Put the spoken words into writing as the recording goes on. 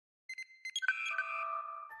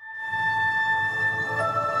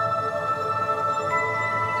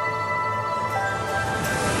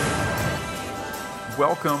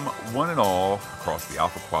Welcome, one and all, across the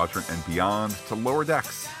Alpha Quadrant and beyond to Lower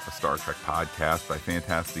Decks, a Star Trek podcast by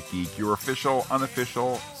Fantastic Geek, your official,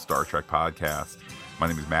 unofficial Star Trek podcast. My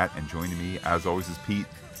name is Matt, and joining me, as always, is Pete.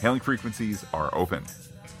 Hailing frequencies are open.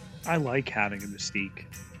 I like having a mystique.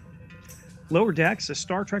 Lower Decks, a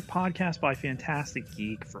Star Trek podcast by Fantastic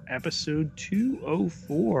Geek for episode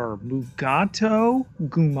 204, Mugato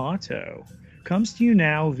Gumato, comes to you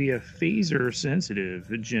now via phaser-sensitive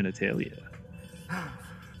genitalia.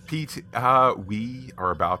 Pete, we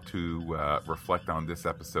are about to reflect on this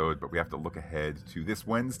episode, but we have to look ahead to this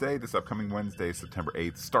upcoming Wednesday, September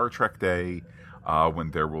 8th, Star Trek Day,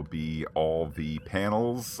 when there will be all the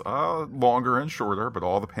panels, longer and shorter, but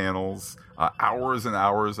all the panels, hours and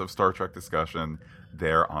hours of Star Trek discussion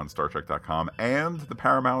there on StarTrek.com, and the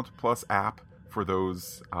Paramount Plus app for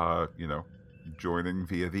those, joining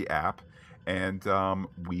via the app. And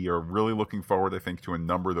we are really looking forward, I think, to a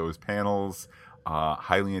number of those panels.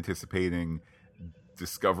 Highly anticipating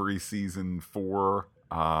Discovery Season 4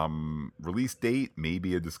 release date,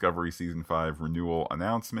 maybe a Discovery Season 5 renewal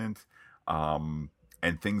announcement, and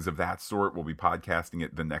things of that sort. We'll be podcasting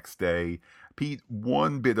it the next day. Pete,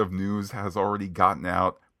 one bit of news has already gotten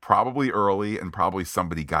out, probably early, and probably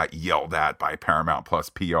somebody got yelled at by Paramount Plus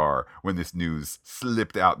PR when this news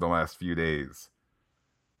slipped out the last few days.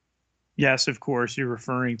 Yes, of course, you're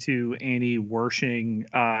referring to Annie Wersching,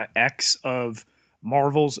 ex of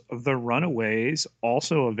Marvel's The Runaways,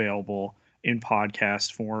 also available in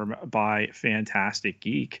podcast form by Fantastic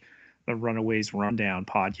Geek. The Runaways Rundown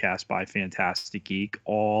podcast by Fantastic Geek,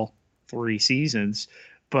 all 3 seasons.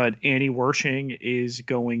 But Annie Wersching is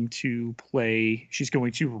going to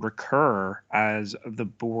recur as the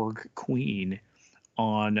Borg Queen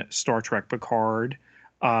on Star Trek Picard.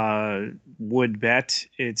 Would bet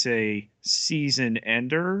it's a season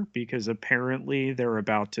ender because apparently they're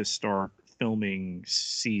about to start filming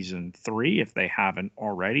season 3 if they haven't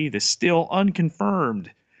already. The still unconfirmed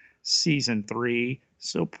season 3,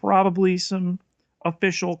 so probably some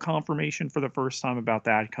official confirmation for the first time about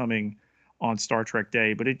that coming on Star Trek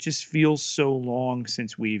Day. But it just feels so long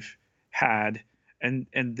since we've had, and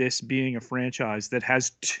this being a franchise that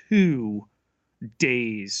has 2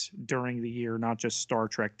 days during the year, not just Star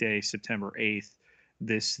Trek Day, September 8th,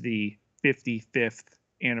 the 55th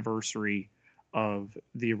anniversary of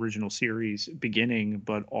the original series beginning,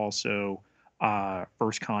 but also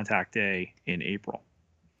First Contact Day in April.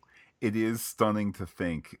 It is stunning to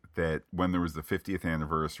think that when there was the 50th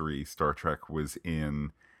anniversary, Star Trek was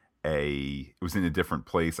in a different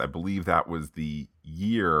place. I believe that was the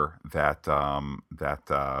year that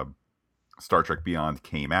Star Trek Beyond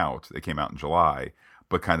came out. It came out in July,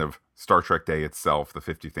 but kind of Star Trek Day itself, the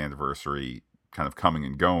 50th anniversary, kind of coming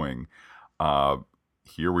and going.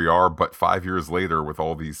 Here we are, but 5 years later, with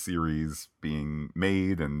all these series being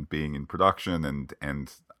made and being in production,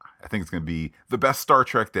 and I think it's going to be the best Star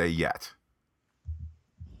Trek Day yet.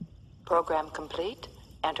 Program complete.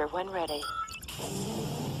 Enter when ready.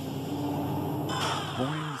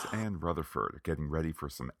 Boynes and Rutherford are getting ready for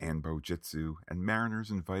some Anbo Jitsu, and Mariner's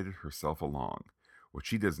invited herself along. What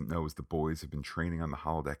she doesn't know is the boys have been training on the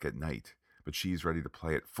holodeck at night, but she's ready to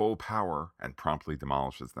play at full power and promptly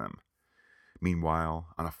demolishes them. Meanwhile,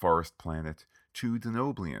 on a forest planet, 2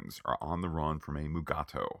 Denoblians are on the run from a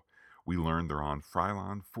Mugato. We learn they're on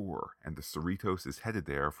Frylon 4, and the Cerritos is headed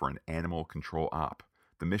there for an animal control op.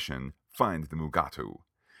 The mission, find the Mugato.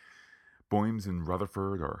 Boymes and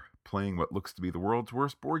Rutherford are playing what looks to be the world's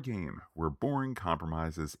worst board game, where boring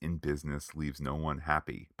compromises in business leaves no one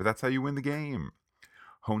happy. But that's how you win the game.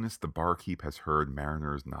 Honus the barkeep has heard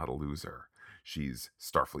Mariner's not a loser. She's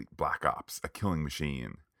Starfleet Black Ops, a killing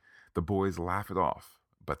machine. The boys laugh it off,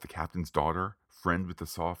 but the captain's daughter, friend with the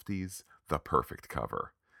softies, the perfect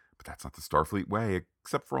cover. But that's not the Starfleet way,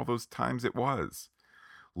 except for all those times it was.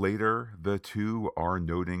 Later, the 2 are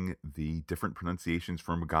noting the different pronunciations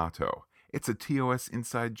for Mugato. It's a TOS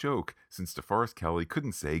inside joke, since DeForest Kelley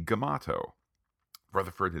couldn't say Gamato.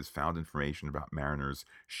 Rutherford has found information about Mariner's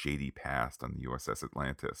shady past on the USS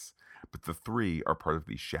Atlantis, but the 3 are part of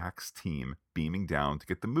the Shaxs team beaming down to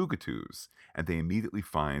get the Mugatos, and they immediately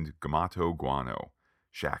find Gamato guano.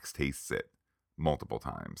 Shaxs tastes it multiple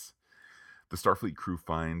times. The Starfleet crew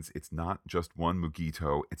finds it's not just one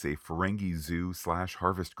Mugito, it's a Ferengi zoo /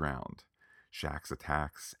 harvest ground. Shaxs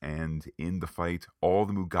attacks, and in the fight, all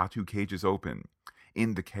the Mugatu cages open.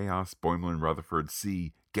 In the chaos, Boimler and Rutherford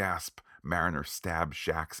see, gasp, Mariner stab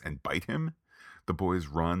Shaxs and bite him. The boys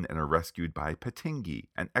run and are rescued by Patingi,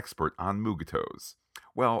 an expert on Mugatos.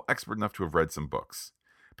 Well, expert enough to have read some books.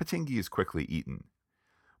 Patingi is quickly eaten.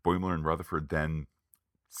 Boimler and Rutherford then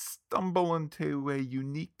stumble into a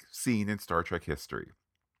unique scene in Star Trek history.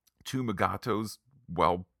 Two Mugatos,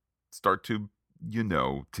 well, start to,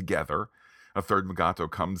 together. A third Mugato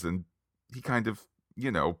comes and he kind of,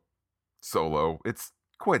 solo. It's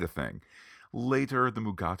quite a thing. Later, the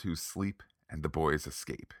Mugatos sleep and the boys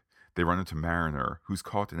escape. They run into Mariner, who's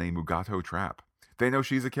caught in a Mugato trap. They know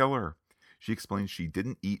she's a killer. She explains she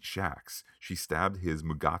didn't eat Shax. She stabbed his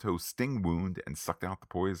Mugato sting wound and sucked out the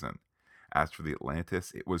poison. As for the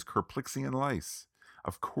Atlantis, it was Kerplixian lice.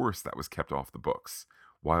 Of course that was kept off the books.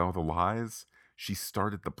 Why all the lies? She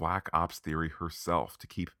started the Black Ops theory herself to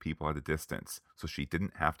keep people at a distance, so she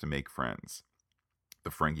didn't have to make friends. The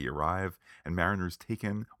Ferengi arrive, and Mariner's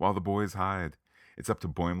taken while the boys hide. It's up to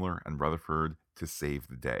Boimler and Rutherford to save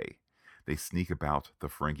the day. They sneak about the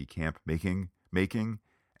Ferengi camp, making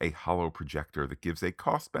a hollow projector that gives a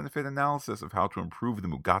cost-benefit analysis of how to improve the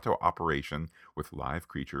Mugato operation with live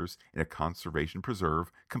creatures in a conservation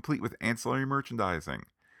preserve, complete with ancillary merchandising.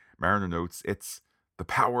 Mariner notes, it's the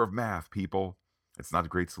power of math, people. It's not a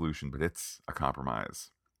great solution, but it's a compromise.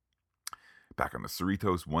 Back on the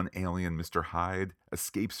Cerritos, one alien, Mr. Hyde,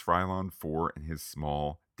 escapes Frylon 4 in his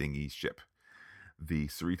small dinghy ship. The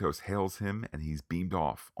Cerritos hails him, and he's beamed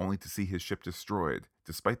off, only to see his ship destroyed,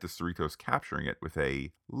 despite the Cerritos capturing it with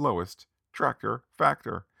a lowest tractor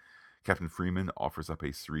factor. Captain Freeman offers up a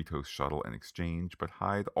Cerritos shuttle in exchange, but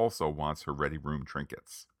Hyde also wants her ready room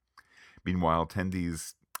trinkets. Meanwhile,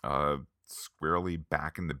 Tendi's squarely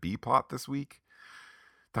back in the B-plot this week.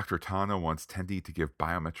 Dr. Tana wants Tendi to give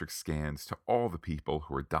biometric scans to all the people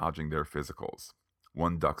who are dodging their physicals.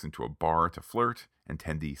 One ducks into a bar to flirt, and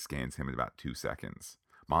Tendi scans him in about 2 seconds.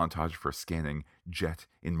 Montage for scanning Jet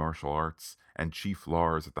in martial arts, and Chief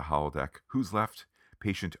Lars at the holodeck. Who's left?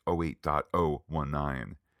 Patient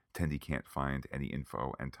 08.019. Tendi can't find any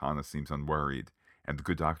info, and Tana seems unworried. And the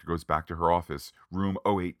good doctor goes back to her office, room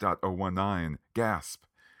 08.019. Gasp!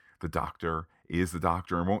 The doctor is the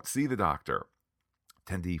doctor and won't see the doctor.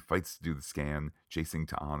 Tendi fights to do the scan, chasing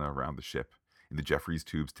Tana around the ship. In the Jeffries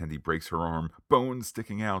tubes, Tendi breaks her arm, bones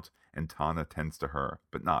sticking out, and Tana tends to her,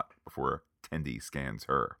 but not before Tendi scans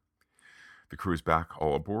her. The crew's back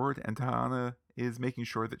all aboard, and Tana is making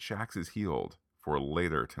sure that Shax is healed for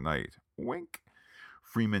later tonight. Wink!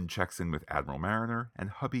 Freeman checks in with Admiral Mariner, and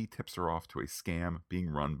Hubby tips her off to a scam being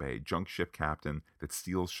run by a junk ship captain that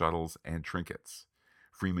steals shuttles and trinkets.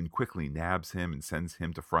 Freeman quickly nabs him and sends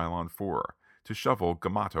him to Frylon 4 to shovel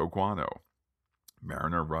Gamato Guano.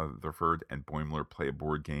 Mariner, Rutherford, and Boimler play a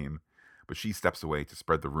board game, but she steps away to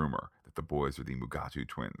spread the rumor that the boys are the Mugatu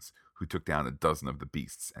twins, who took down a dozen of the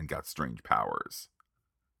beasts and got strange powers.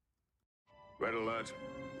 Red alert.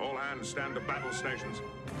 All hands stand to battle stations.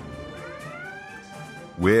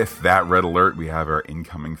 With that red alert, we have our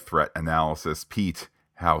incoming threat analysis. Pete,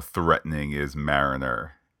 how threatening is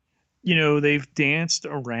Mariner? They've danced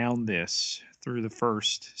around this through the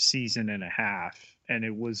first season and a half, and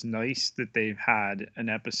it was nice that they've had an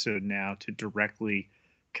episode now to directly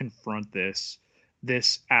confront this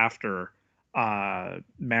after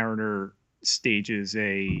Mariner stages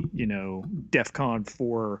a DEFCON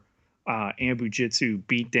 4 Ambujitsu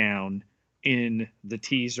beatdown in the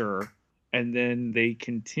teaser, and then they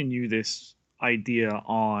continue this idea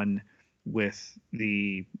on with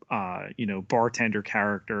the bartender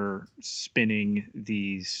character spinning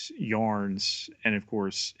these yarns, and of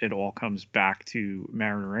course it all comes back to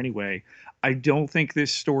Mariner anyway. I don't think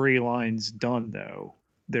this storyline's done, though.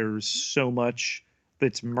 There's so much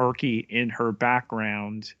that's murky in her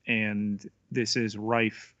background, and this is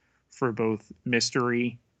rife for both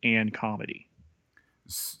mystery and comedy.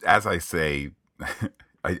 As I say,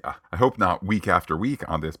 I hope not week after week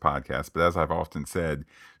on this podcast, but as I've often said,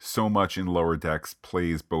 so much in Lower Decks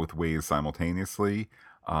plays both ways simultaneously.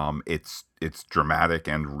 It's dramatic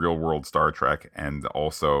and real world Star Trek, and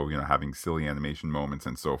also having silly animation moments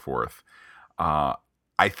and so forth.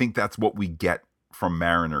 I think that's what we get from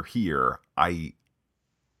Mariner here. I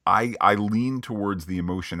lean towards the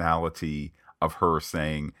emotionality of her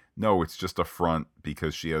saying, no, it's just a front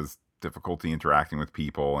because she has difficulty interacting with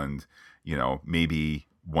people, and maybe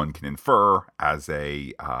one can infer as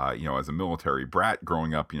a military brat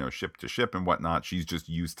growing up, ship to ship and whatnot, she's just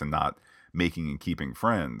used to not making and keeping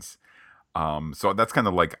friends. So that's kind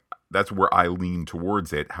of that's where I lean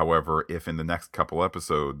towards it. However, if in the next couple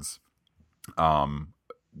episodes,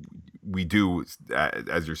 we do,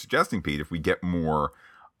 as you're suggesting, Pete, if we get more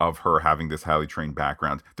of her having this highly trained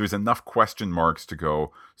background, there's enough question marks to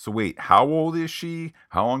go, so wait, how old is she?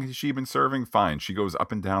 How long has she been serving? Fine, she goes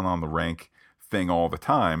up and down on the rank thing all the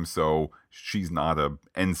time, so she's not a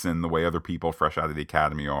ensign the way other people fresh out of the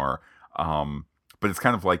academy are. But it's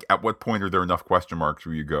kind of like, at what point are there enough question marks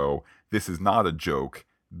where you go, this is not a joke?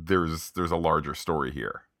 There's a larger story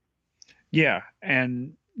here. Yeah,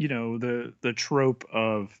 and the trope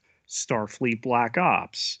of Starfleet Black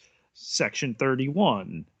Ops, Section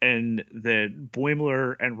 31, and that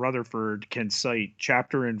Boimler and Rutherford can cite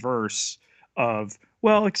chapter and verse of,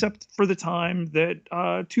 well, except for the time that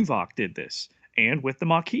Tuvok did this, and with the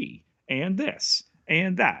Maquis, and this,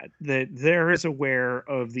 and that they're as aware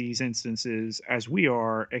of these instances as we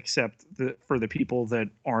are, except for the people that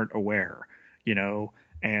aren't aware, you know,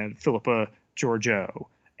 and Philippa Georgiou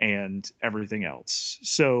and everything else.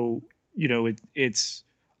 So, it's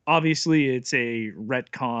obviously it's a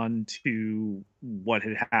retcon to what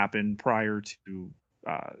had happened prior to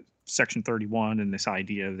uh, Section 31 and this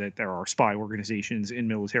idea that there are spy organizations in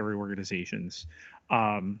military organizations.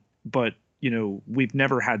 But, we've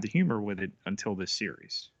never had the humor with it until this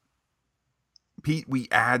series. Pete, we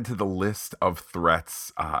add to the list of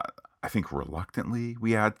threats. I think reluctantly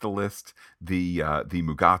we add to the list the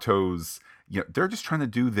Mugatos. They're just trying to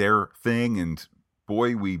do their thing, and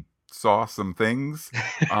boy, we saw some things.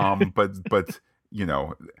 But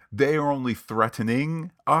they are only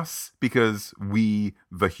threatening us because we,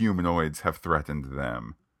 the humanoids, have threatened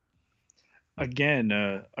them. Again,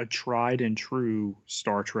 a tried and true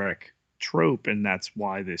Star Trek trope, and that's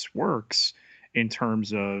why this works in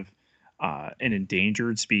terms of an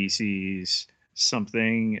endangered species,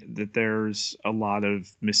 something that there's a lot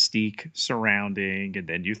of mystique surrounding, and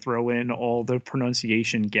then you throw in all the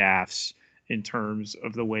pronunciation gaffes in terms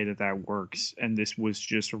of the way that that works. And this was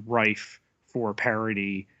just rife for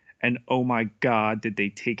parody. And oh my God, did they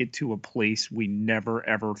take it to a place we never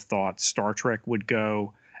ever thought Star Trek would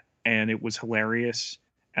go? And it was hilarious,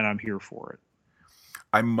 and I'm here for it.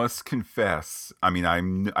 I must confess. I mean, I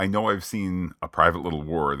know I've seen A Private Little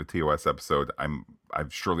War, the TOS episode.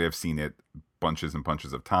 I've surely I've seen it bunches and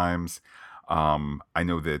bunches of times. I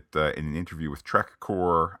know that in an interview with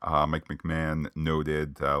TrekCore, Mike McMahon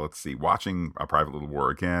noted, watching A Private Little War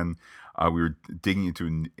again, we were digging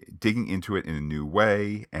into it in a new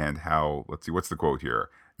way, and how, what's the quote here?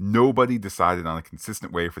 Nobody decided on a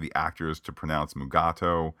consistent way for the actors to pronounce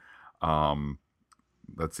Mugato.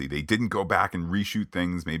 They didn't go back and reshoot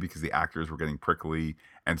things, maybe because the actors were getting prickly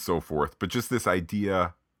and so forth. But just this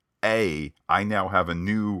idea, I now have a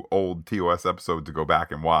new old TOS episode to go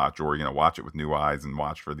back and watch, or, watch it with new eyes and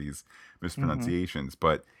watch for these mispronunciations.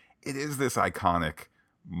 But it is this iconic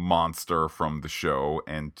monster from the show,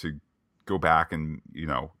 and to go back and,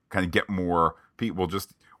 kind of get more, Pete,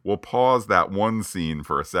 we'll pause that one scene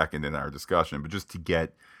for a second in our discussion, but just to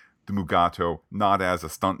get the Mugato not as a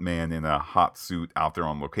stuntman in a hot suit out there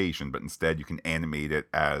on location, but instead you can animate it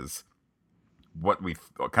as what we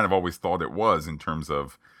kind of always thought it was, in terms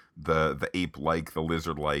of the ape-like, the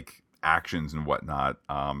lizard-like actions and whatnot.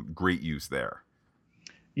 Great use there.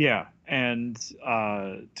 Yeah, and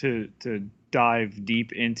to dive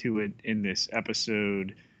deep into it in this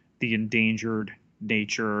episode, the endangered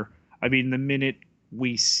nature. I mean, the minute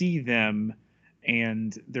we see them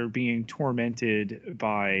and they're being tormented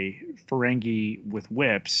by Ferengi with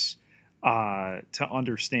whips, to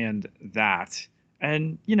understand that.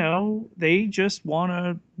 And, they just want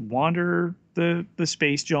to wander the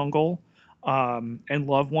space jungle, and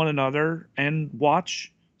love one another and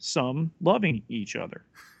watch some loving each other.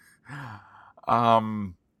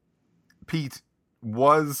 Pete,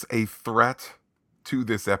 was a threat to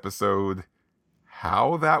this episode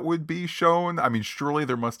how that would be shown? I mean, surely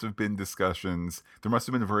there must have been discussions. There must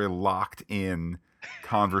have been a very locked in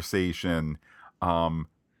conversation.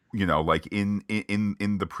 Like in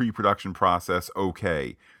the pre-production process.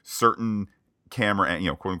 Okay, certain camera,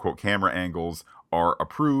 quote unquote camera angles are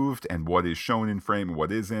approved, and what is shown in frame and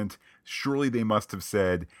what isn't. Surely they must have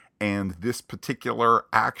said, and this particular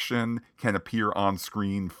action can appear on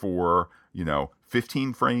screen for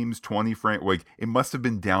 15 frames, 20 frames. Like, it must have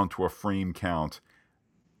been down to a frame count,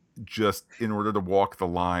 just in order to walk the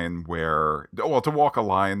line where,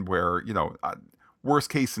 worst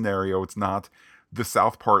case scenario, it's not the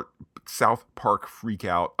South Park freak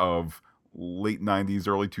out of late 90s,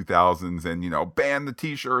 early 2000s, and ban the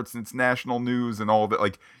t-shirts and it's national news and all that.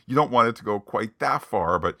 Like, you don't want it to go quite that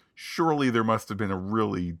far, but surely there must have been a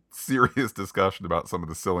really serious discussion about some of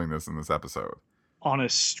the silliness in this episode. On a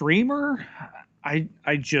streamer, I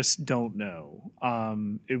just don't know.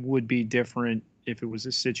 It would be different if it was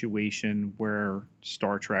a situation where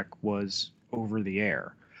Star Trek was over the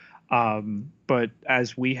air. But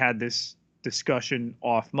as we had this discussion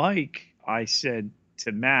off mic, I said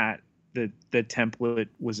to Matt that the template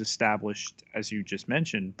was established, as you just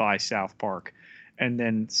mentioned, by South Park, and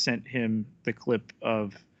then sent him the clip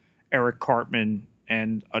of Eric Cartman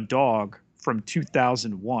and a dog from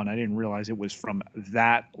 2001. I didn't realize it was from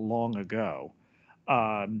that long ago.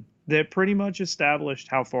 That pretty much established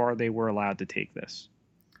how far they were allowed to take this.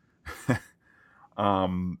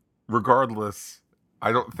 Regardless,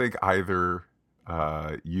 I don't think either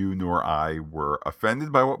you nor I were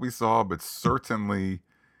offended by what we saw, but certainly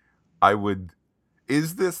I would.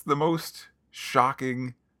 Is this the most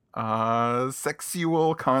shocking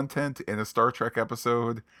sexual content in a Star Trek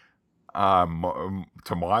episode?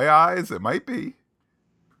 To my eyes, it might be.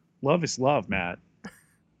 Love is love, Matt.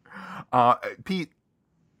 Pete,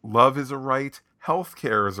 love is a right.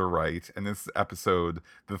 Healthcare is a right. In this episode,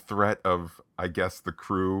 the threat of, I guess, the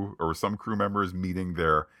crew or some crew members meeting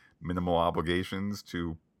their minimal obligations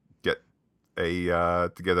to get a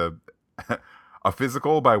a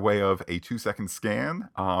physical by way of a 2-second scan.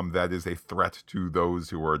 That is a threat to those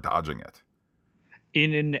who are dodging it.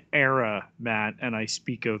 In an era, Matt, and I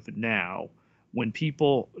speak of now, when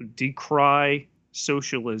people decry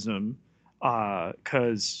socialism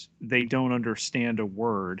because they don't understand a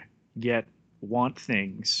word, yet want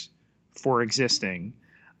things for existing,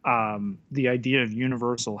 the idea of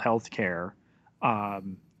universal health care,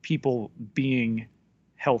 people being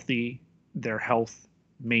healthy, their health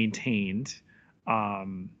maintained,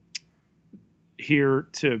 here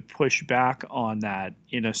to push back on that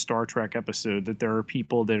in a Star Trek episode, that there are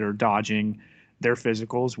people that are dodging their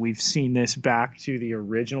physicals. We've seen this back to the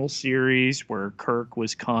original series where Kirk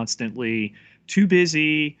was constantly too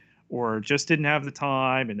busy or just didn't have the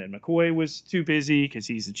time, and then McCoy was too busy because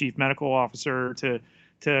he's the chief medical officer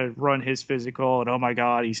to run his physical, and oh my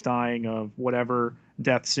god, he's dying of whatever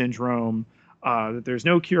death syndrome that there's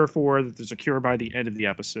no cure for, that there's a cure by the end of the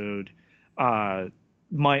episode.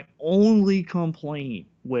 My only complaint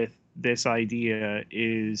with this idea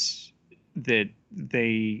is that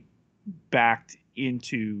they backed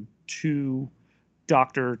into 2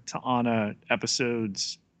 Dr. T'Ana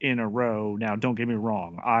episodes in a row. Now, don't get me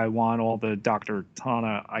wrong. I want all the Dr.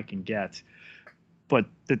 T'Ana I can get, but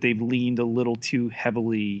that they've leaned a little too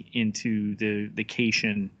heavily into the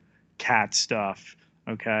vacation cat stuff.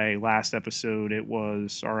 Okay, last episode it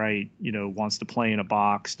was, all right, wants to play in a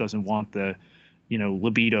box, doesn't want the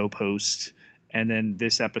libido post, and then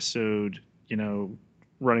this episode,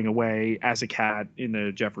 running away as a cat in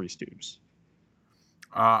the Jeffries tubes.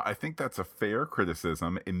 I think that's a fair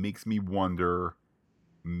criticism. It makes me wonder,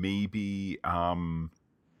 maybe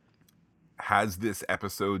has this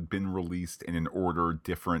episode been released in an order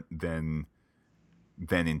different than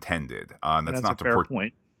intended? That's not a fair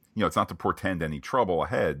point. It's not to portend any trouble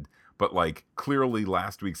ahead, but like clearly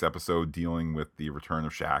last week's episode dealing with the return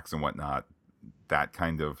of Shax and whatnot, that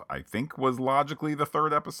kind of, I think, was logically the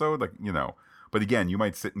 3rd episode. But again, you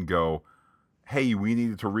might sit and go, hey, we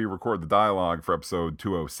needed to re-record the dialogue for episode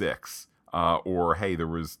 206. Or, hey, there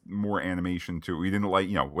was more animation to, we didn't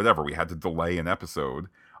whatever, we had to delay an episode.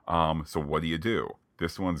 So what do?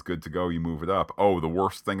 This one's good to go. You move it up. Oh, the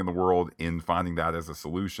worst thing in the world in finding that as a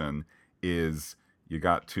solution is you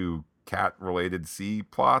got 2 cat-related C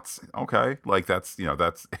plots. Okay. That's,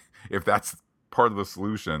 if that's part of the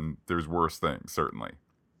solution, there's worse things, certainly.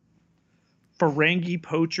 Ferengi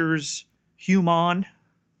poachers, human.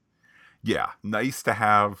 Yeah, nice to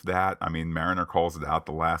have that. I mean, Mariner calls it out,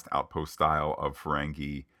 the last outpost style of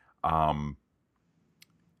Ferengi.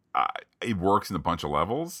 It works in a bunch of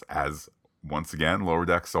levels, as, once again, Lower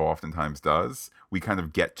Decks so oftentimes does. We kind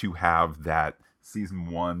of get to have that Season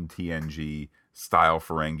 1 TNG style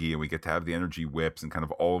Ferengi, and we get to have the energy whips and kind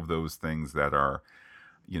of all of those things that are,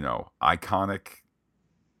 iconic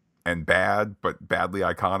and bad, but badly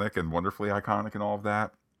iconic and wonderfully iconic and all of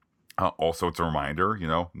that. Also, it's a reminder,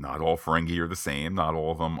 not all Ferengi are the same. Not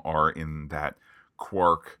all of them are in that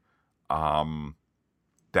Quark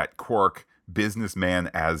businessman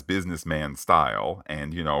as businessman style,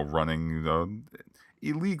 and, running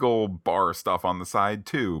illegal bar stuff on the side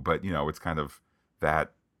too. But, it's kind of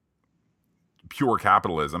that pure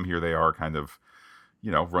capitalism. Here they are kind of,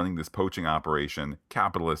 running this poaching operation,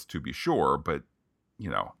 capitalist to be sure, but,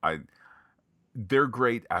 they're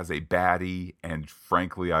great as a baddie, and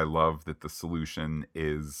frankly, I love that the solution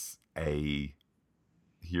is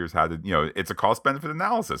here's how to, it's a cost-benefit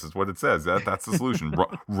analysis is what it says. That's the solution.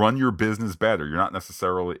 Run your business better. You're not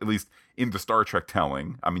necessarily, at least in the Star Trek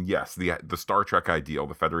telling, I mean, yes, the Star Trek ideal,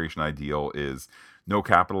 the Federation ideal is no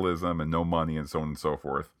capitalism and no money and so on and so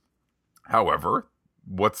forth. However,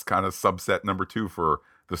 what's kind of subset number 2 for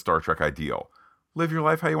the Star Trek ideal? Live your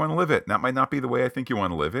life how you want to live it. And that might not be the way I think you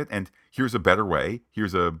want to live it. And here's a better way.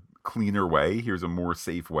 Here's a cleaner way. Here's a more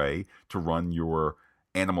safe way to run your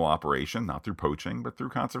animal operation, not through poaching, but through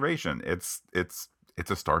conservation. It's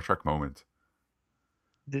a Star Trek moment.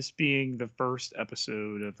 This being the first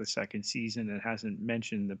episode of the second season that hasn't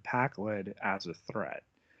mentioned the Pakled as a threat.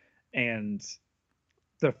 And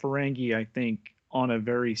the Ferengi, I think, on a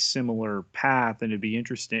very similar path. And it'd be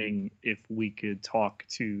interesting if we could talk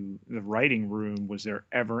to the writing room. Was there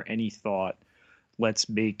ever any thought, let's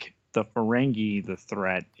make the Ferengi the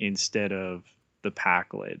threat instead of the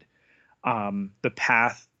Pakled? The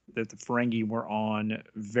path that the Ferengi were on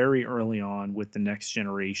very early on with the Next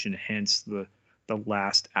Generation, hence the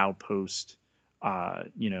last outpost, call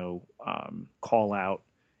out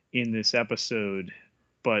in this episode,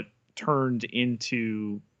 but turned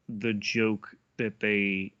into the joke that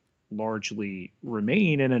they largely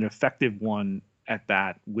remain, and an effective one at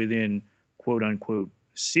that, within quote unquote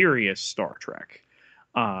serious Star Trek.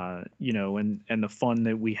 And the fun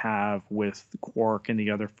that we have with Quark and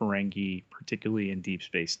the other Ferengi, particularly in Deep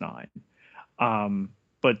Space Nine.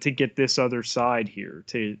 But to get this other side here,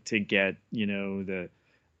 to get the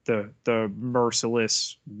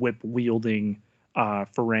merciless whip wielding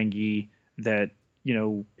Ferengi that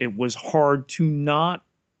it was hard to not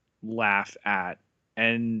laugh at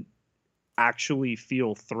and actually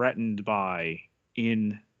feel threatened by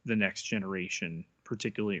in the Next Generation,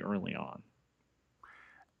 particularly early on.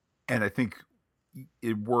 And I think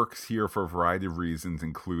it works here for a variety of reasons,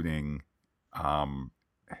 including the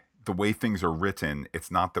way things are written.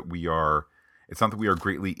 It's not that we are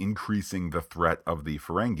greatly increasing the threat of the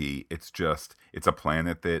Ferengi. It's a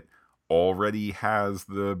planet that already has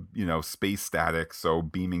the space static, so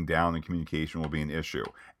beaming down and communication will be an issue.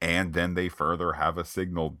 And then they further have a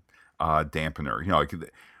signal dampener.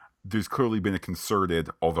 There's clearly been a concerted,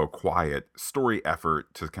 although quiet, story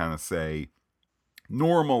effort to kind of say,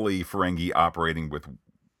 normally Ferengi operating with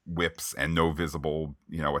whips and no visible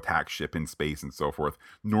attack ship in space and so forth,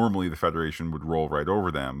 normally the Federation would roll right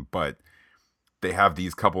over them, but they have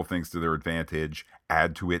these couple things to their advantage.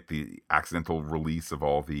 Add to it the accidental release of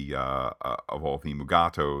all the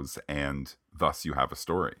Mugatos, and thus you have a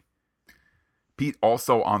story. Pete,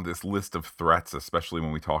 also on this list of threats, especially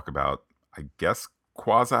when we talk about, I guess,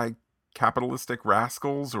 quasi-capitalistic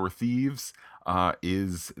rascals or thieves,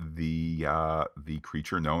 is the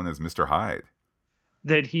creature known as Mr. Hyde.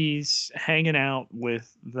 That he's hanging out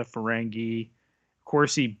with the Ferengi. Of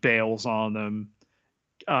course, he bails on them.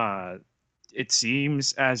 It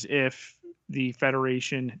seems as if the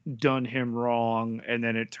Federation done him wrong, and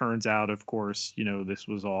then it turns out, of course, this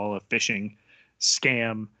was all a phishing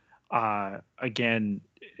scam. Again,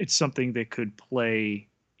 it's something that could play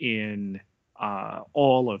in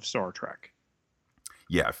all of Star Trek.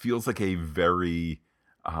 Yeah, it feels like a very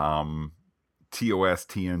TOS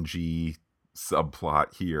TNG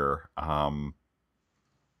subplot here. I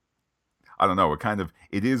don't know.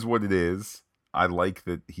 It is what it is. I like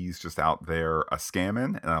that he's just out there a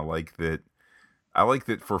scamming, and I like that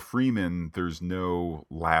for Freeman there's no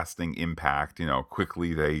lasting impact.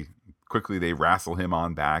 Quickly they wrestle him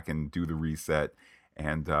on back and do the reset.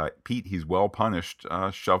 And Pete, he's well punished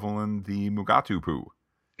shoveling the Mugatu poo.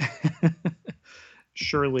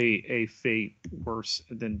 Surely a fate worse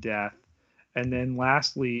than death. And then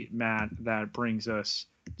lastly, Matt, that brings us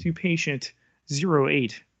to patient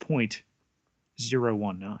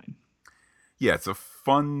 08.019. Yeah, it's a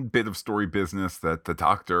fun bit of story business that the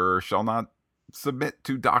doctor shall not submit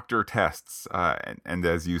to doctor tests. And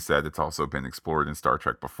as you said, it's also been explored in Star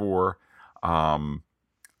Trek before. I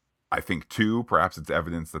think, too, perhaps it's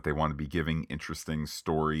evidence that they want to be giving interesting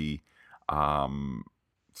story points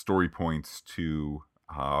to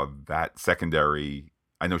that secondary.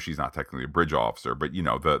 I know she's not technically a bridge officer, but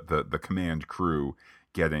the command crew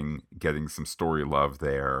getting some story love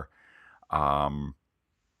there. I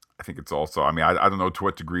think it's also, I don't know to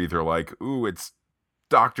what degree they're like, ooh, it's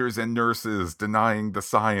doctors and nurses denying the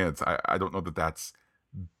science. I don't know that that's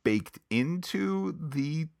baked into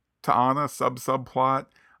the T'Ana subplot,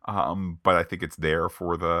 but I think it's there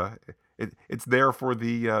for the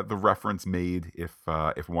reference made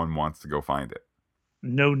if one wants to go find it.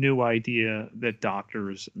 No new idea that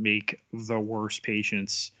doctors make the worst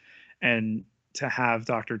patients, and to have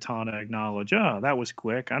Dr. Tana acknowledge, oh, that was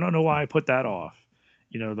quick. I don't know why I put that off.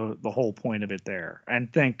 The whole point of it there.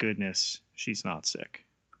 And thank goodness she's not sick.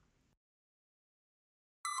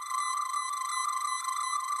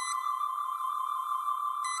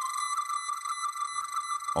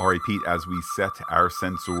 All right, Pete, as we set our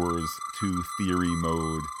sensors to theory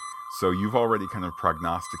mode, so you've already kind of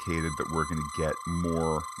prognosticated that we're going to get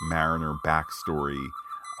more Mariner backstory.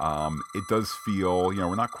 It does feel,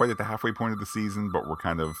 we're not quite at the halfway point of the season, but we're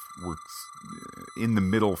in the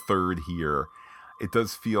middle third here. It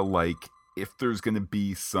does feel like if there's going to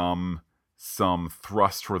be some some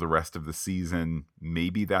thrust for the rest of the season.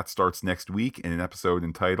 Maybe that starts next week in an episode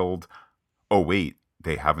entitled, oh wait,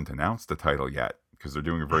 they haven't announced the title yet, because they're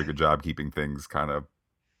doing a very good job keeping things kind of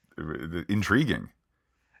intriguing.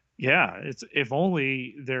 Yeah, it's if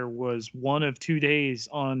only there was one of 2 days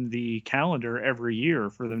on the calendar every year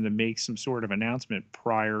for them to make some sort of announcement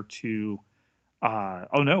prior to.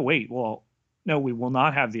 Oh no, wait. Well, no, we will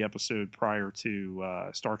not have the episode prior to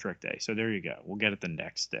Star Trek Day. So there you go. We'll get it the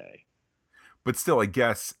next day. But still, I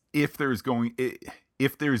guess if there's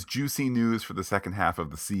juicy news for the second half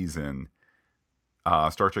of the season,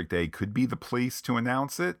 Star Trek Day could be the place to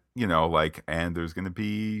announce it. And there's going to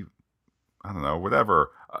be, I don't know,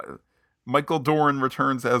 whatever. Michael Dorn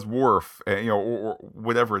returns as Worf, or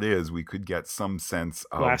whatever it is. We could get some sense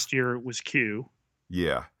of. Last year it was Q.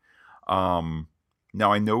 Yeah. Now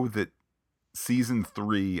I know that season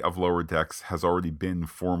 3 of Lower Decks has already been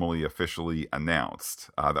formally, officially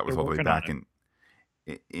announced. That was all the way back in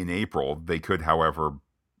April. They could, however,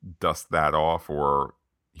 dust that off, or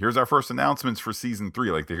here's our first announcements for season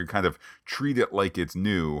 3. Like, they could kind of treat it like it's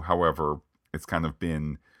new. However, it's kind of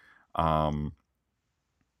been, I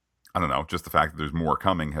don't know, just the fact that there's more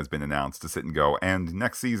coming has been announced to sit and go. And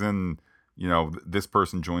next season, this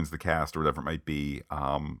person joins the cast or whatever it might be,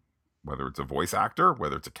 whether it's a voice actor,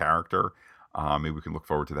 whether it's a character, maybe we can look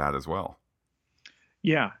forward to that as well.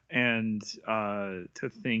 Yeah, and to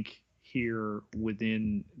think here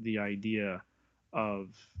within the idea of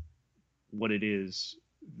what it is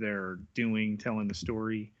they're doing, telling the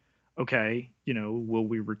story. Okay, will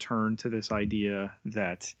we return to this idea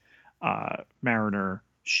that Mariner,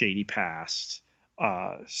 shady past,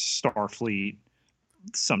 Starfleet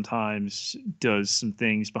sometimes does some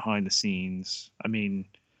things behind the scenes? I mean,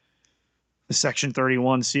 the Section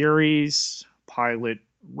 31 series, pilot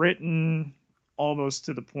written, almost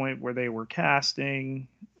to the point where they were casting,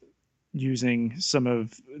 using some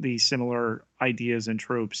of the similar ideas and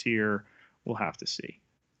tropes here. We'll have to see.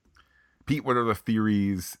 Pete, what other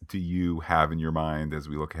theories do you have in your mind as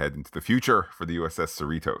we look ahead into the future for the USS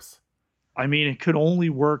Cerritos? I mean, it could only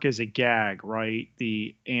work as a gag, right?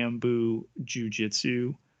 The Ambu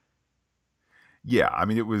Jiu-Jitsu. Yeah, I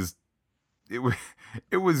mean, it was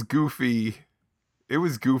goofy. It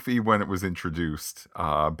was goofy when it was introduced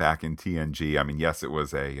back in TNG. I mean, yes, it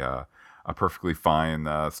was a perfectly fine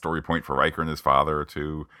story point for Riker and his father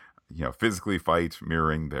to, physically fight,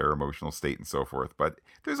 mirroring their emotional state and so forth. But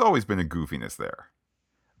there's always been a goofiness there.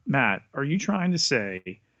 Matt, are you trying to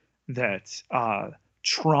say that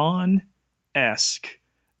Tron-esque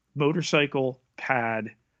motorcycle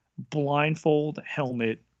pad, blindfold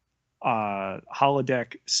helmet,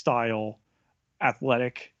 holodeck style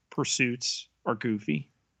athletic pursuits are goofy?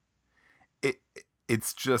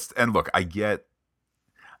 It's just, and look, I get,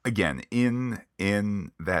 again, in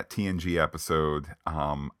that TNG episode,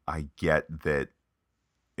 I get that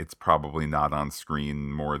it's probably not on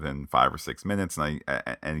screen more than 5 or 6 minutes, and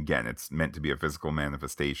again, it's meant to be a physical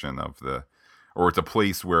manifestation of or it's a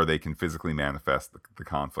place where they can physically manifest the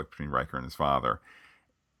conflict between Riker and his father.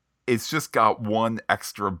 It's just got one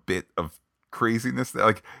extra bit of craziness.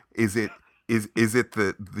 Like, is it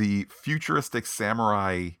the futuristic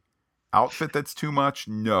samurai outfit that's too much?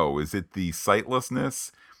 No. Is it the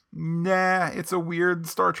sightlessness? Nah, it's a weird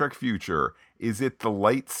Star Trek future. Is it the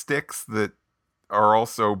light sticks that are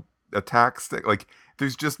also attack stick? Like,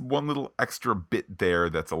 there's just one little extra bit there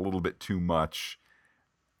that's a little bit too much.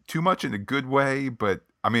 Too much in a good way, but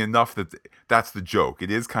I mean, enough that's the joke.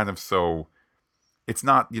 It is kind of so. It's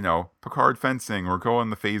not, Picard fencing or go on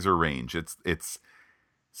the phaser range. It's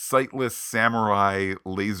sightless samurai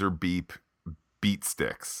laser beat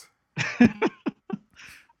sticks.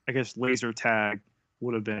 I guess laser tag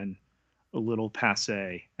would have been a little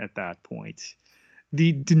passé at that point.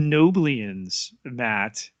 The Denoblians,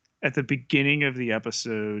 Matt, at the beginning of the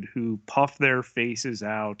episode, who puff their faces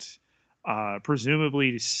out,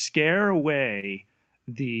 presumably to scare away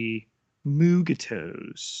the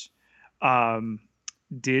Mugatos.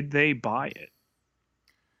 Did they buy it?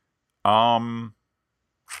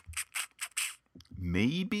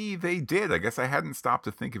 Maybe they did. I guess I hadn't stopped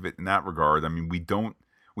to think of it in that regard. I mean, we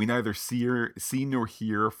neither see nor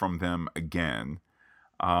hear from them again.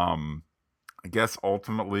 I guess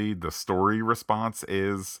ultimately the story response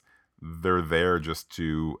is they're there just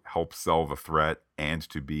to help sell the threat and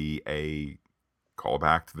to be a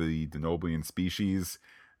callback to the Denoblian species.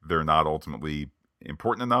 They're not ultimately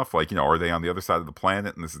important enough. Like, are they on the other side of the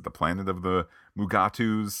planet and this is the planet of the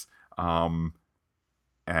Mugatus?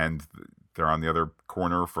 And they're on the other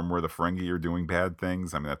corner from where the Ferengi are doing bad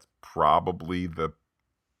things. I mean, that's probably the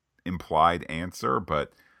implied answer,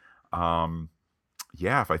 but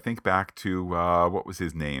Yeah, if I think back to what was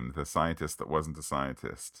his name, the scientist that wasn't a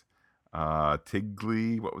scientist,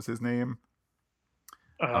 Tigley, what was his name?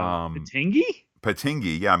 Um, Patingi?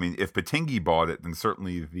 Patingi. Yeah, I mean, if Patingi bought it, then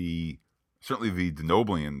certainly the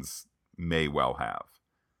Denoblians may well have.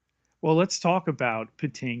 Well, let's talk about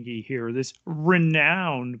Patingi here, this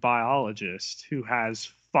renowned biologist who has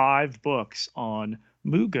 5 books on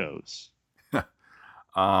Mugos.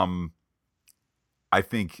 um, I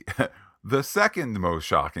think the second most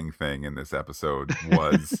shocking thing in this episode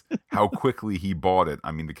was how quickly he bought it.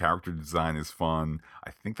 I mean, the character design is fun. I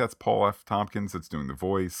think that's Paul F. Tompkins that's doing the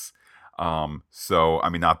voice. So I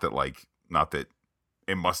mean, not that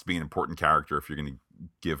it must be an important character if you're going to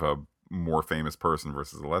give a more famous person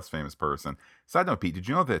versus a less famous person. Side note, Pete, did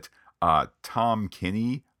you know that Tom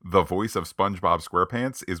Kinney, the voice of SpongeBob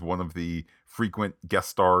SquarePants, is one of the frequent guest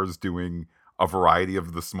stars doing a variety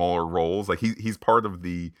of the smaller roles? Like he's part of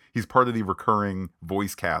the recurring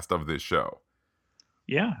voice cast of this show.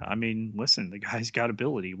 Yeah, I mean, listen, the guy's got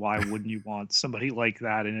ability. Why wouldn't you want somebody like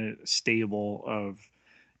that in a stable of,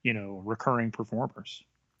 recurring performers?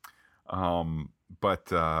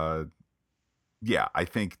 But yeah, I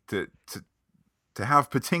think to have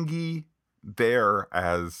Patingi there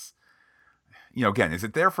as, again, is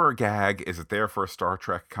it there for a gag? Is it there for a Star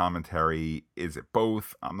Trek commentary? Is it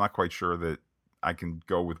both? I'm not quite sure that I can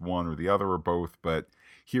go with one or the other or both, but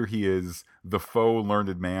here he is, the faux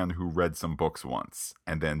learned man who read some books once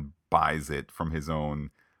and then buys it from his own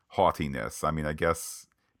haughtiness. I mean, I guess,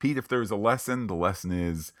 Pete, if there's a lesson, the lesson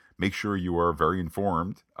is make sure you are very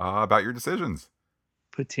informed about your decisions.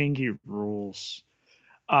 Patingi rules.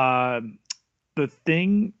 Um, the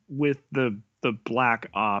thing with the Black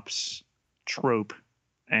Ops trope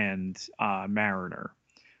and Mariner,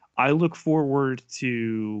 I look forward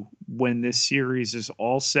to when this series is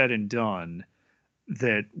all said and done,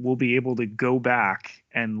 that we'll be able to go back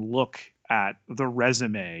and look at the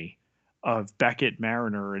resume of Beckett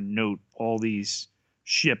Mariner and note all these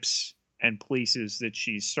ships and places that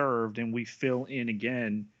she's served. And we fill in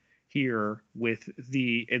again here with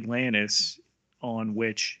the Atlantis, on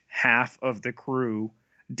which half of the crew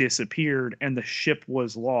disappeared and the ship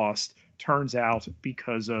was lost, turns out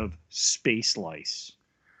because of space lice.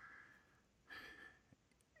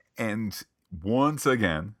 And once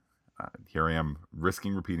again, here I am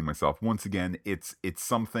risking repeating myself. Once again, it's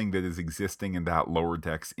something that is existing in that lower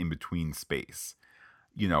decks in between space.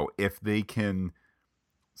 If they can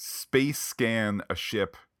space scan a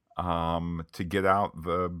ship to get out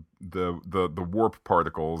the warp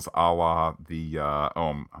particles, a la the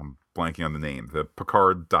I'm blanking on the name, the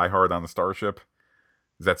Picard Die Hard on the Starship.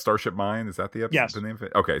 Is that Starship Mine? Is that the episode? Yes. The name of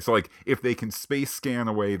it? Okay, so like if they can space scan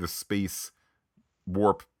away the space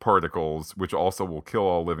warp particles, which also will kill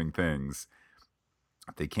all living things,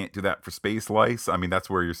 they can't do that for space lice. I mean, that's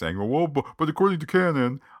where you're saying, well, but according to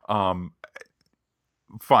canon,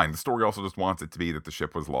 fine. The story also just wants it to be that the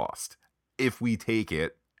ship was lost. If we take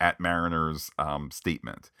it at Mariner's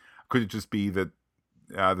statement, could it just be that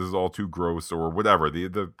this is all too gross or whatever?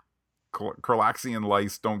 The Carlaxian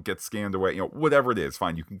lice don't get scanned away. Whatever it is,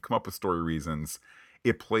 fine. You can come up with story reasons.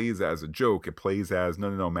 It plays as a joke. It plays as,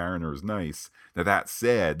 no, Mariner is nice. Now, that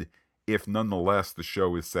said, if nonetheless the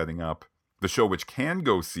show is setting up, the show which can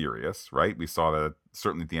go serious, right? We saw that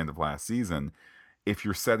certainly at the end of last season. If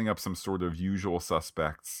you're setting up some sort of usual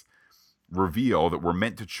suspects reveal that we're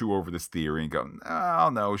meant to chew over this theory and go, oh,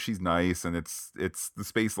 no, she's nice, and it's the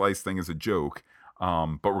space lice thing is a joke.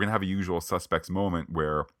 But we're going to have a usual suspects moment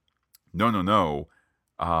where, no,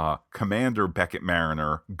 Commander Beckett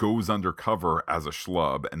Mariner goes undercover as a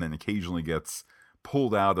schlub and then occasionally gets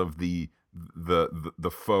pulled out of the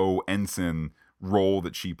faux ensign role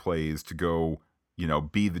that she plays to go,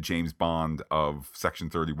 be the James Bond of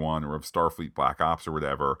Section 31 or of Starfleet Black Ops or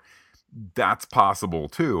whatever. That's possible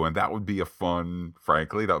too, and that would be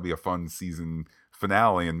frankly, that would be a fun season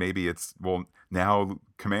finale. And maybe it's, well, now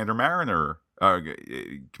Commander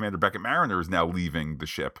Beckett Mariner is now leaving the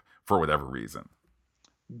ship for whatever reason.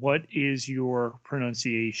 What is your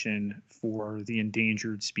pronunciation for the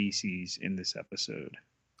endangered species in this episode?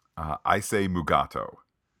 I say Mugato.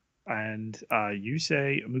 And you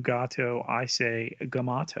say Mugato, I say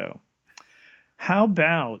Gamato. How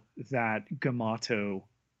about that Gamato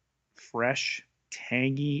fresh,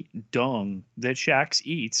 tangy dung that Shax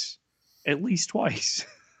eats at least twice?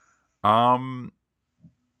 Let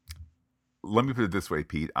me put it this way,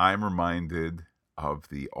 Pete. I'm reminded of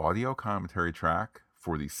the audio commentary track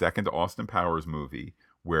for the second Austin Powers movie,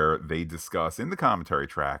 where they discuss in the commentary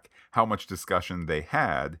track how much discussion they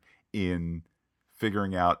had in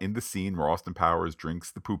figuring out in the scene where Austin Powers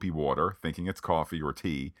drinks the poopy water, thinking it's coffee or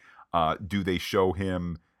tea, Do they show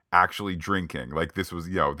him actually drinking? Like this was,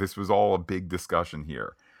 this was all a big discussion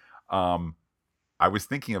here. I was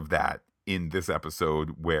thinking of that in this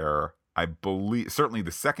episode where I believe certainly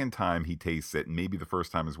the second time he tastes it, and maybe the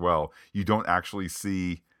first time as well, you don't actually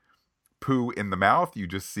see poo in the mouth. You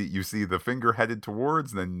see the finger headed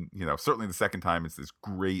towards, and then, certainly the second time it's this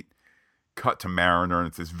great cut to Mariner, and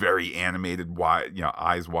it's this very animated, wide,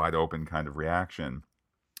 eyes wide open kind of reaction.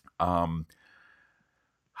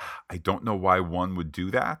 I don't know why one would do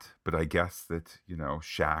that, but I guess that,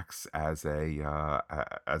 Shax as a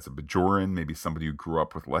Bajoran, maybe somebody who grew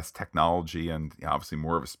up with less technology and obviously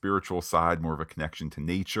more of a spiritual side, more of a connection to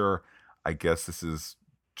nature. I guess this is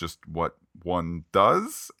just what one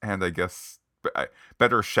does, and I guess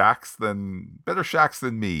better Shax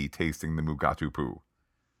than me tasting the Mugatu poo.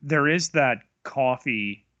 There is that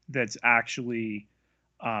coffee that's actually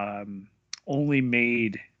only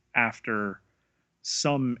made after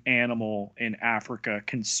some animal in Africa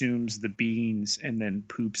consumes the beans and then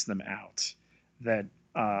poops them out, that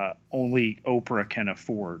only Oprah can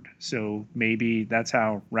afford. So maybe that's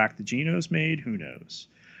how Raktajino's made. Who knows?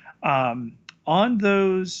 On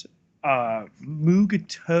those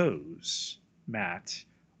Mugatos, Matt,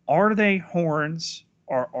 are they horns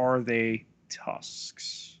or are they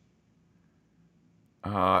tusks?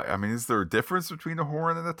 Is there a difference between a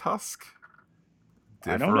horn and a tusk?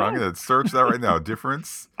 I don't know. I'm going to search that right now.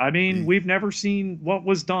 Difference? We've never seen what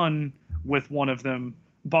was done with one of them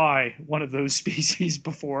by one of those species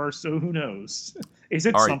before, so who knows? Is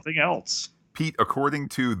it something else? Pete, according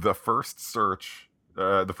to the first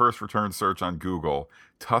return search on Google,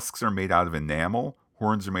 tusks are made out of enamel,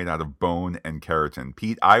 horns are made out of bone and keratin.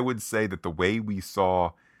 Pete, I would say that the way we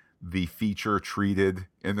saw the feature treated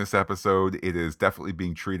in this episode, it is definitely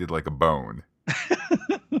being treated like a bone.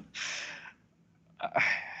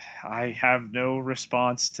 I have no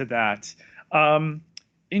response to that.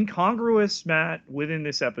 Incongruous, Matt, within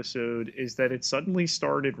this episode is that it suddenly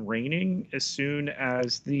started raining as soon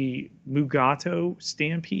as the Mugato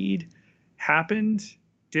stampede happened.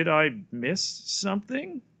 Did I miss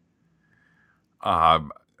something? I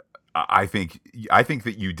think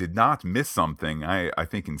that you did not miss something. I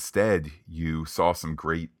think instead you saw some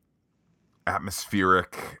great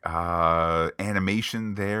atmospheric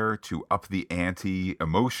animation there to up the ante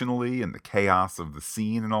emotionally, and the chaos of the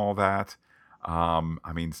scene and all that.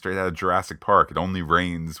 Straight out of Jurassic Park. It only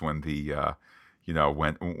rains when the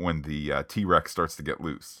when the T-Rex starts to get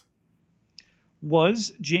loose.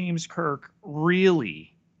 Was James Kirk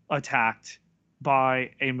really attacked by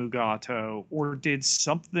a Mugato, or did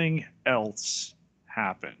something else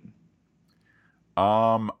happen?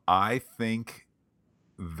 I think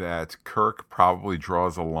that Kirk probably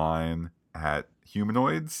draws a line at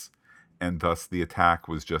humanoids, and thus the attack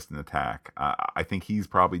was just an attack. I think he's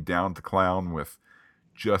probably down to clown with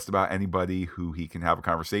just about anybody who he can have a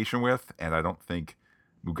conversation with, and I don't think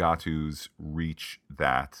Mugatus reach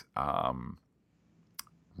that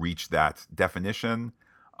definition.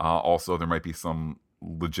 Also, there might be some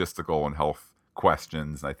logistical and health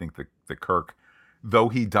questions. I think that Kirk, though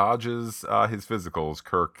he dodges his physicals,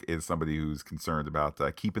 Kirk is somebody who's concerned about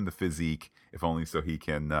keeping the physique, if only so he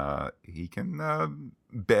can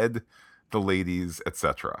bed the ladies,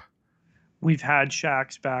 etc. We've had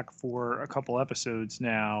Shax back for a couple episodes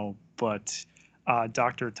now, but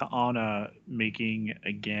Dr. Ta'ana making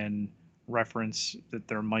again reference that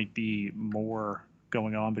there might be more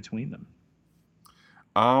going on between them.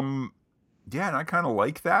 Yeah, and I kind of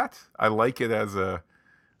like that. I like it as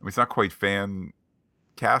it's not quite fan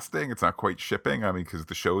casting, it's not quite shipping, because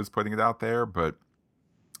the show is putting it out there, but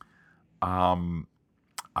I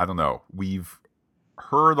don't know. We've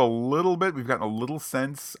heard a little bit, we've gotten a little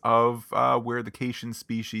sense of where the Cation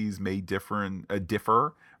species may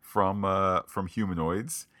differ from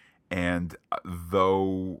humanoids, and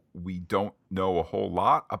though we don't know a whole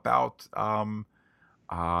lot about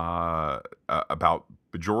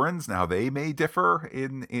Bajorans, now they may differ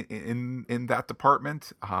in that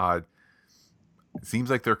department. It seems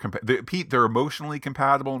like they're emotionally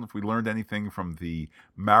compatible, and if we learned anything from the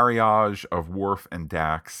marriage of Worf and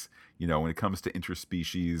Dax, when it comes to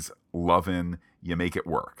interspecies loving, you make it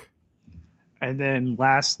work. And then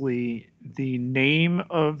lastly, the name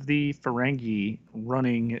of the Ferengi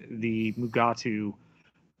running the Mugatu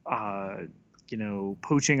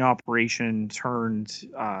poaching operation turned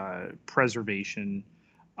preservation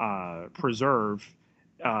preserve,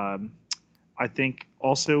 I think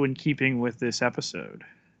also in keeping with this episode.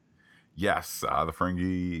 Yes, the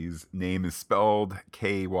Ferengi's name is spelled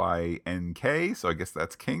Kynk, so I guess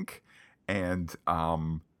that's kink. And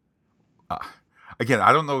again,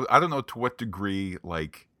 I don't know to what degree,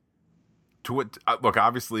 like, To what? Look,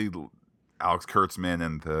 obviously, Alex Kurtzman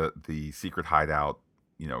and the Secret Hideout,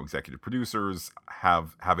 executive producers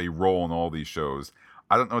have a role in all these shows.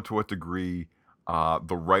 I don't know to what degree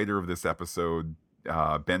the writer of this episode,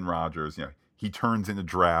 Ben Rogers, he turns in a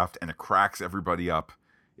draft and it cracks everybody up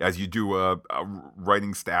as you do a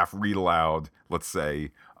writing staff read aloud, let's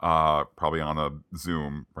say, probably on a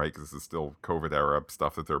Zoom, right? Because this is still COVID era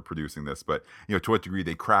stuff that they're producing this. But, to what degree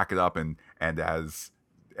they crack it up and as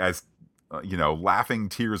laughing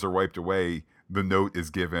tears are wiped away, the note is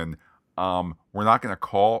given. We're not going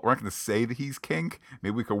to say that he's kink.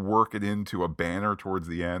 Maybe we could work it into a banner towards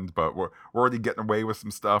the end, but we're already getting away with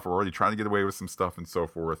some stuff. We're already trying to get away with some stuff and so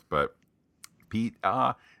forth. But Pete,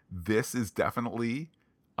 this is definitely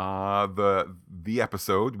the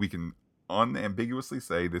episode. We can unambiguously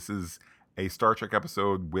say this is a Star Trek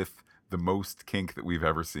episode with the most kink that we've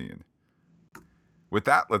ever seen. With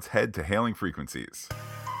that, let's head to hailing frequencies.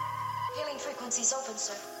 Hailing frequencies open,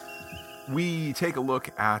 sir. We take a look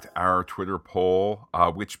at our Twitter poll,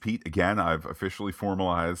 which, Pete, again, I've officially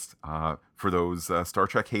formalized for those Star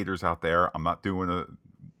Trek haters out there. I'm not doing a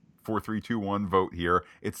 4-3-2-1 vote here.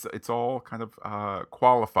 It's all kind of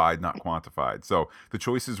qualified, not quantified. So the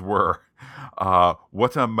choices were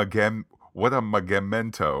what a Magemento.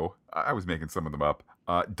 I was making some of them up.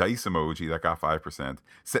 Dice emoji, that got 5%.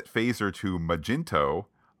 Set phaser to Magento,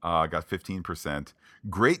 got 15%.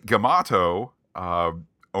 Great Gamato,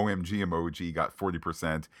 OMG emoji, got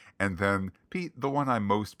 40%. And then, Pete, the one I'm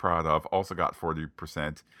most proud of, also got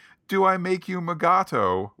 40%. Do I make you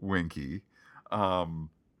Magato, Winky?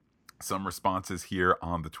 Some responses here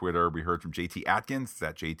on the Twitter. We heard from JT Atkins.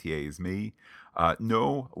 That JTA is me.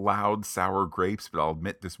 No loud sour grapes, but I'll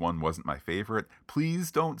admit this one wasn't my favorite.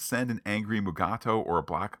 Please don't send an angry Mugato or a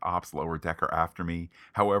Black Ops lower decker after me.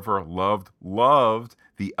 However, loved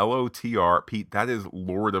the LOTR. Pete, that is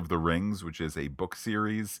Lord of the Rings, which is a book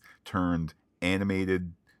series turned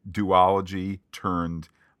animated duology turned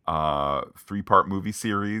 3-part movie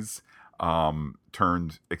series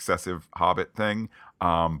turned excessive Hobbit thing.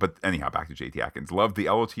 But anyhow, back to JT Atkins. Loved the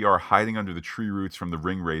LOTR hiding under the tree roots from the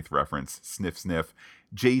Ring Wraith reference. Sniff, sniff.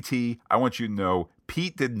 JT, I want you to know,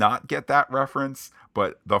 Pete did not get that reference,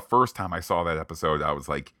 but the first time I saw that episode, I was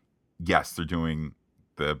like, yes, they're doing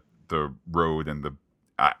the road and the...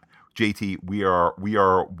 JT, we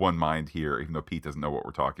are one mind here, even though Pete doesn't know what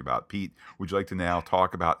we're talking about. Pete, would you like to now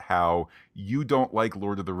talk about how you don't like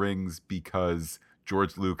Lord of the Rings because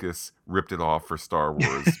George Lucas ripped it off for Star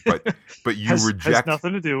Wars, but you reject... Has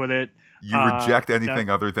nothing to do with it. You reject anything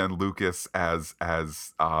other than Lucas as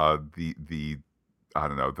the I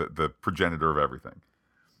don't know, the progenitor of everything.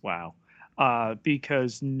 Wow.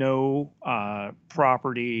 Because no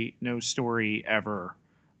property, no story ever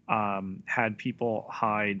had people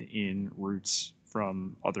hide in roots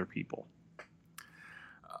from other people.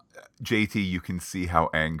 JT, you can see how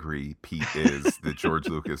angry Pete is that George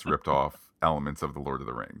Lucas ripped off elements of the Lord of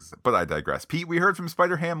the Rings. But I digress. Pete, we heard from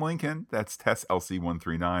Spider-Ham Lincoln. That's Tess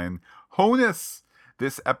LC139. Honus!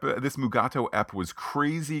 This Mugato ep was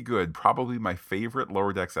crazy good. Probably my favorite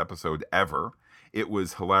Lower Decks episode ever. It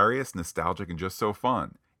was hilarious, nostalgic, and just so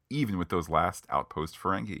fun, even with those last Outpost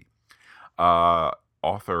Ferengi. The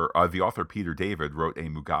author Peter David wrote a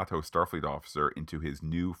Mugato Starfleet officer into his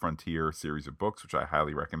New Frontier series of books, which I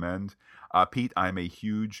highly recommend. Pete, I'm a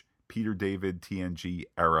huge Peter David TNG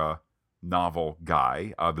era novel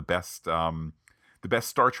guy. The best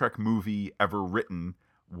Star Trek movie ever written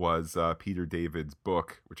was Peter David's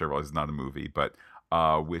book, which I realize is not a movie, but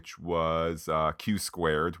which was Q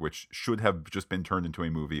Squared, which should have just been turned into a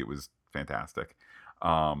movie. It was fantastic.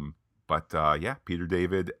 Peter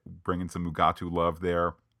David bringing some Mugatu love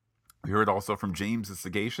there. We heard also from James the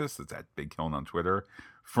Sagacious. It's at Big Kiln on Twitter.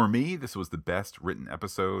 For me, this was the best written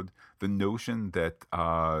episode. The notion that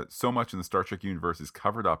so much in the Star Trek universe is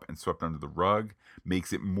covered up and swept under the rug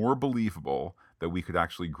makes it more believable that we could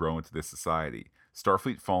actually grow into this society.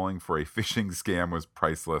 Starfleet falling for a phishing scam was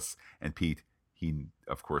priceless. And Pete, he,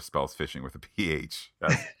 of course, spells fishing with a PH,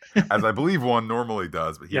 as I believe one normally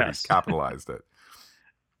does, but here he's capitalized it.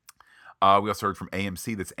 We also heard from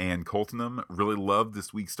AMC, that's Ann Coltonham. Really loved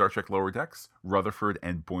this week's Star Trek Lower Decks. Rutherford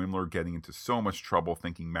and Boimler getting into so much trouble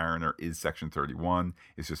thinking Mariner is Section 31.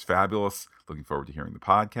 It's just fabulous. Looking forward to hearing the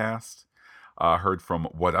podcast. Heard from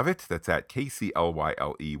What of It, that's at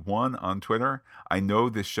KCLYLE1 on Twitter. I know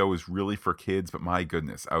this show is really for kids, but my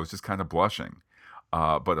goodness, I was just kind of blushing.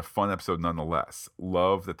 But a fun episode nonetheless.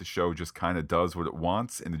 Love that the show just kind of does what it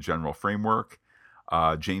wants in the general framework.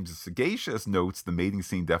 James the Sagacious notes the mating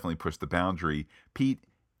scene definitely pushed the boundary. Pete,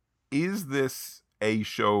 is this a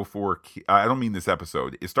show for... I don't mean this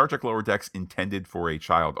episode. Is Star Trek Lower Decks intended for a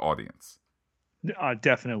child audience?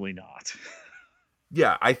 Definitely not.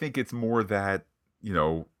 Yeah, I think it's more that,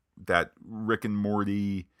 that Rick and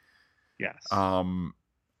Morty. Yes.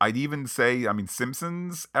 I'd even say, I mean,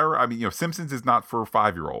 Simpsons era. I mean, Simpsons is not for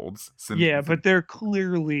 5-year-olds. Yeah, but they're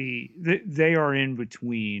clearly they are in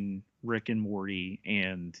between Rick and Morty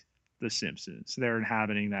and The Simpsons. They're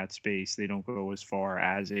inhabiting that space. They don't go as far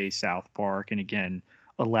as a South Park, and again,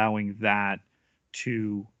 allowing that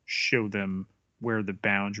to show them where the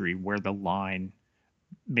boundary, where the line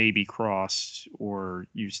may be crossed, or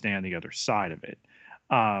you stand the other side of it.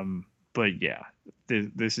 But yeah,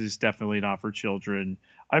 this is definitely not for children.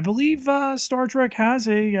 I believe Star Trek has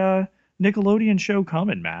a Nickelodeon show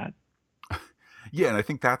coming, Matt. Yeah, and I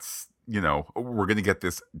think that's, we're going to get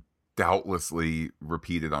this doubtlessly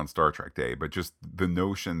repeated on Star Trek Day, but just the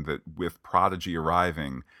notion that with Prodigy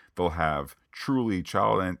arriving, they'll have truly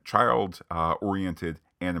child oriented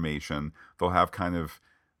animation. They'll have kind of,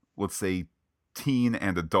 let's say, teen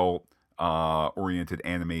and adult oriented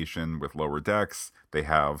animation with Lower Decks. They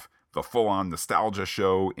have the full-on nostalgia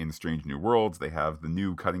show in Strange New Worlds. They have the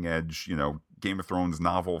new cutting-edge, Game of Thrones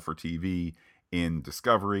novel for TV in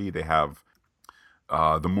Discovery. They have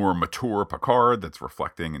the more mature Picard that's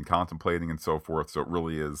reflecting and contemplating and so forth. So it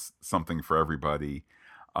really is something for everybody.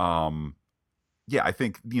 Yeah, I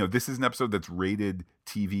think, this is an episode that's rated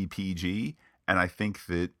TV PG. And I think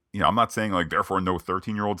that, I'm not saying like, therefore no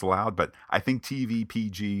 13-year-olds allowed, but I think TV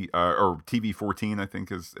PG or TV 14, I think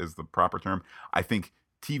is the proper term. I think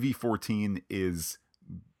TV 14 is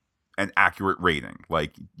an accurate rating.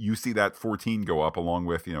 Like you see that 14 go up along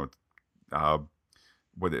with,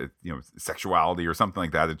 sexuality or something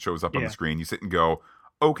like that. It shows up on the screen. You sit and go,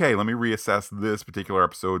 okay, let me reassess this particular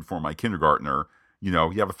episode for my kindergartner. You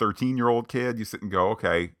have a 13-year-old kid. You sit and go,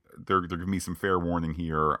 okay, they're giving me some fair warning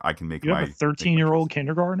here. I can make you have a 13-year-old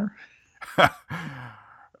kindergartner?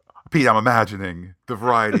 Pete, I'm imagining the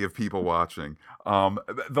variety of people watching.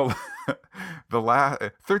 The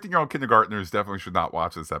 13-year-old kindergartners definitely should not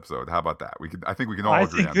watch this episode. How about that? I think we can all agree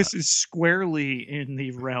on that. I think this is squarely in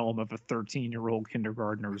the realm of a 13-year-old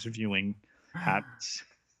kindergartner's viewing habits.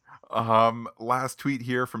 Last tweet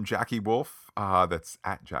here from Jackie Wolf. That's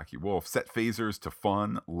at Jackie Wolf. Set phasers to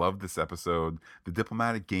fun. Loved this episode. The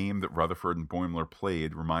diplomatic game that Rutherford and Boimler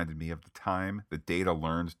played reminded me of the time that Data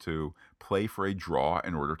learned to play for a draw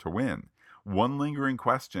in order to win. One lingering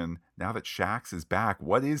question, now that Shax is back,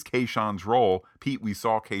 what is Kayshawn's role? Pete, we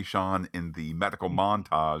saw Kayshawn in the medical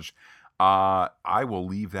montage. I will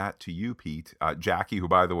leave that to you, Pete. Jackie, who,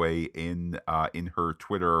 by the way, in her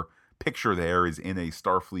Twitter picture there is in a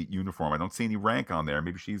Starfleet uniform. I don't see any rank on there.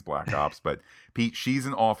 Maybe she's Black Ops, but Pete, she's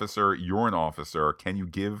an officer. You're an officer. Can you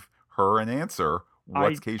give her an answer?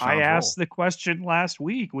 What's Kayshawn's role? I asked the question last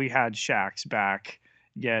week. We had Shax back,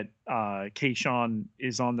 yet Kayshawn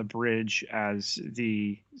is on the bridge as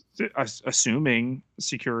the assuming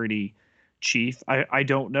security chief. I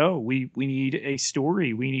don't know. We need a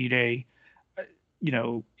story. We need a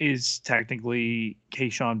is technically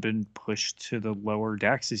Kayshawn been pushed to the lower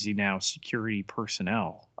decks? Is he now security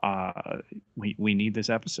personnel? We need this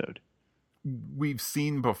episode. We've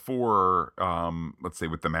seen before, let's say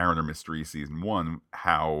with the Mariner Mystery Season 1,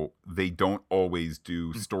 how they don't always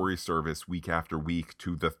do story service week after week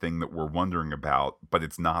to the thing that we're wondering about, but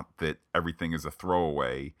it's not that everything is a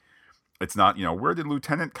throwaway. It's not, where did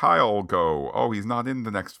Lieutenant Kyle go? Oh, he's not in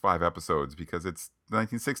the next 5 episodes because it's the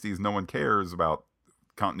 1960s. No one cares about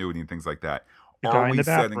continuity and things like that. Are we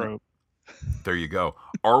setting? There you go.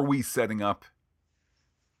 Are we setting up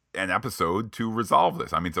an episode to resolve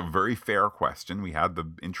this? I mean, it's a very fair question. We had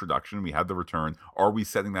the introduction, we had the return. Are we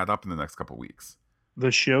setting that up in the next couple of weeks?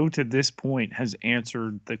 The show to this point has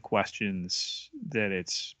answered the questions that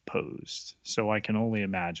it's posed, so I can only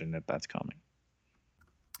imagine that that's coming.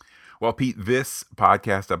 Well, Pete, this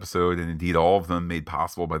podcast episode, and indeed all of them, made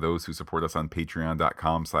possible by those who support us on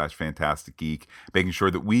patreon.com/fantasticgeek, making sure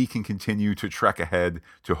that we can continue to trek ahead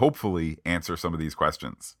to hopefully answer some of these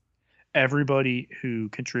questions. Everybody who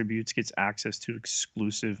contributes gets access to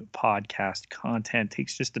exclusive podcast content.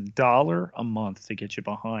 Takes just $1 a month to get you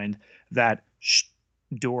behind that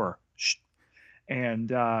door. And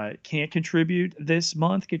can't contribute this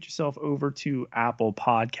month, get yourself over to Apple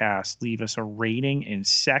Podcasts. Leave us a rating in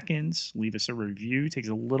seconds. Leave us a review. Takes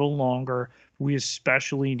a little longer. We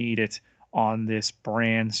especially need it on this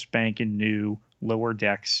brand spanking new Lower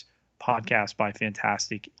Decks podcast by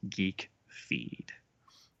Fantastic Geek feed.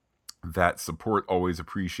 That support always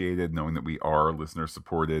appreciated, knowing that we are listener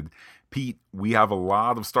supported. Pete, we have a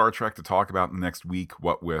lot of Star Trek to talk about in the next week,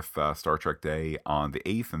 what with Star Trek Day on the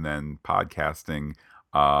 8th and then podcasting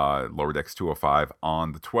Lower Decks 205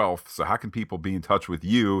 on the 12th. So how can people be in touch with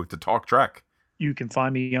you to talk Trek? You can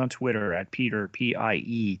find me on Twitter at Peter,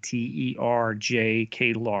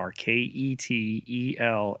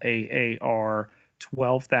 Pieterjkalar, Ketelaar,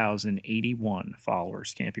 12,081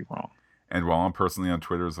 followers. Can't be wrong. And while I'm personally on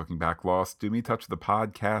Twitter as Looking Back Lost, do me touch the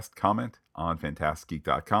podcast comment on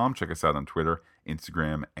fantasticgeek.com. Check us out on Twitter,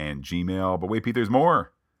 Instagram, and Gmail. But wait, Pete, there's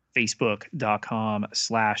more.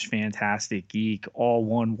 Facebook.com/fantasticgeek, all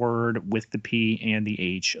one word with the P and the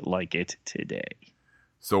H, like it today.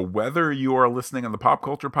 So whether you are listening on the Pop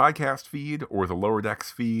Culture Podcast feed or the Lower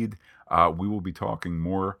Decks feed, we will be talking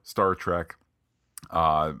more Star Trek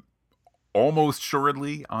almost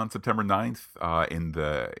assuredly on September 9th in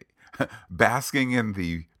the basking in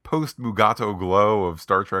the post-Mugato glow of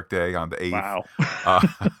Star Trek Day on the 8th. Wow.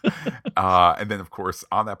 And then, of course,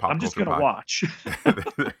 on that Pop Culture... I'm just going to watch.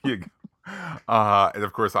 There you go. And,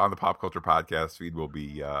 of course, on the Pop Culture Podcast feed, we'll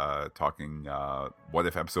be talking What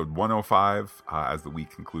If Episode 105 as the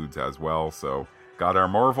week concludes as well. So, got our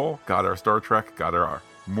Marvel, got our Star Trek, got our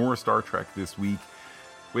more Star Trek this week.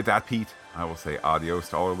 With that, Pete, I will say adios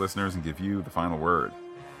to all our listeners and give you the final word.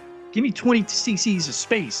 Give me 20 cc's of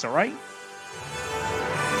space, all right?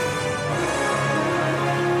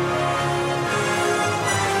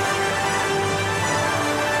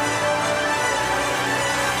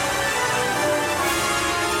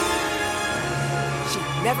 She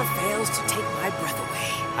never fails to take my breath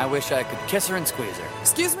away. I wish I could kiss her and squeeze her.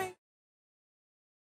 Excuse me?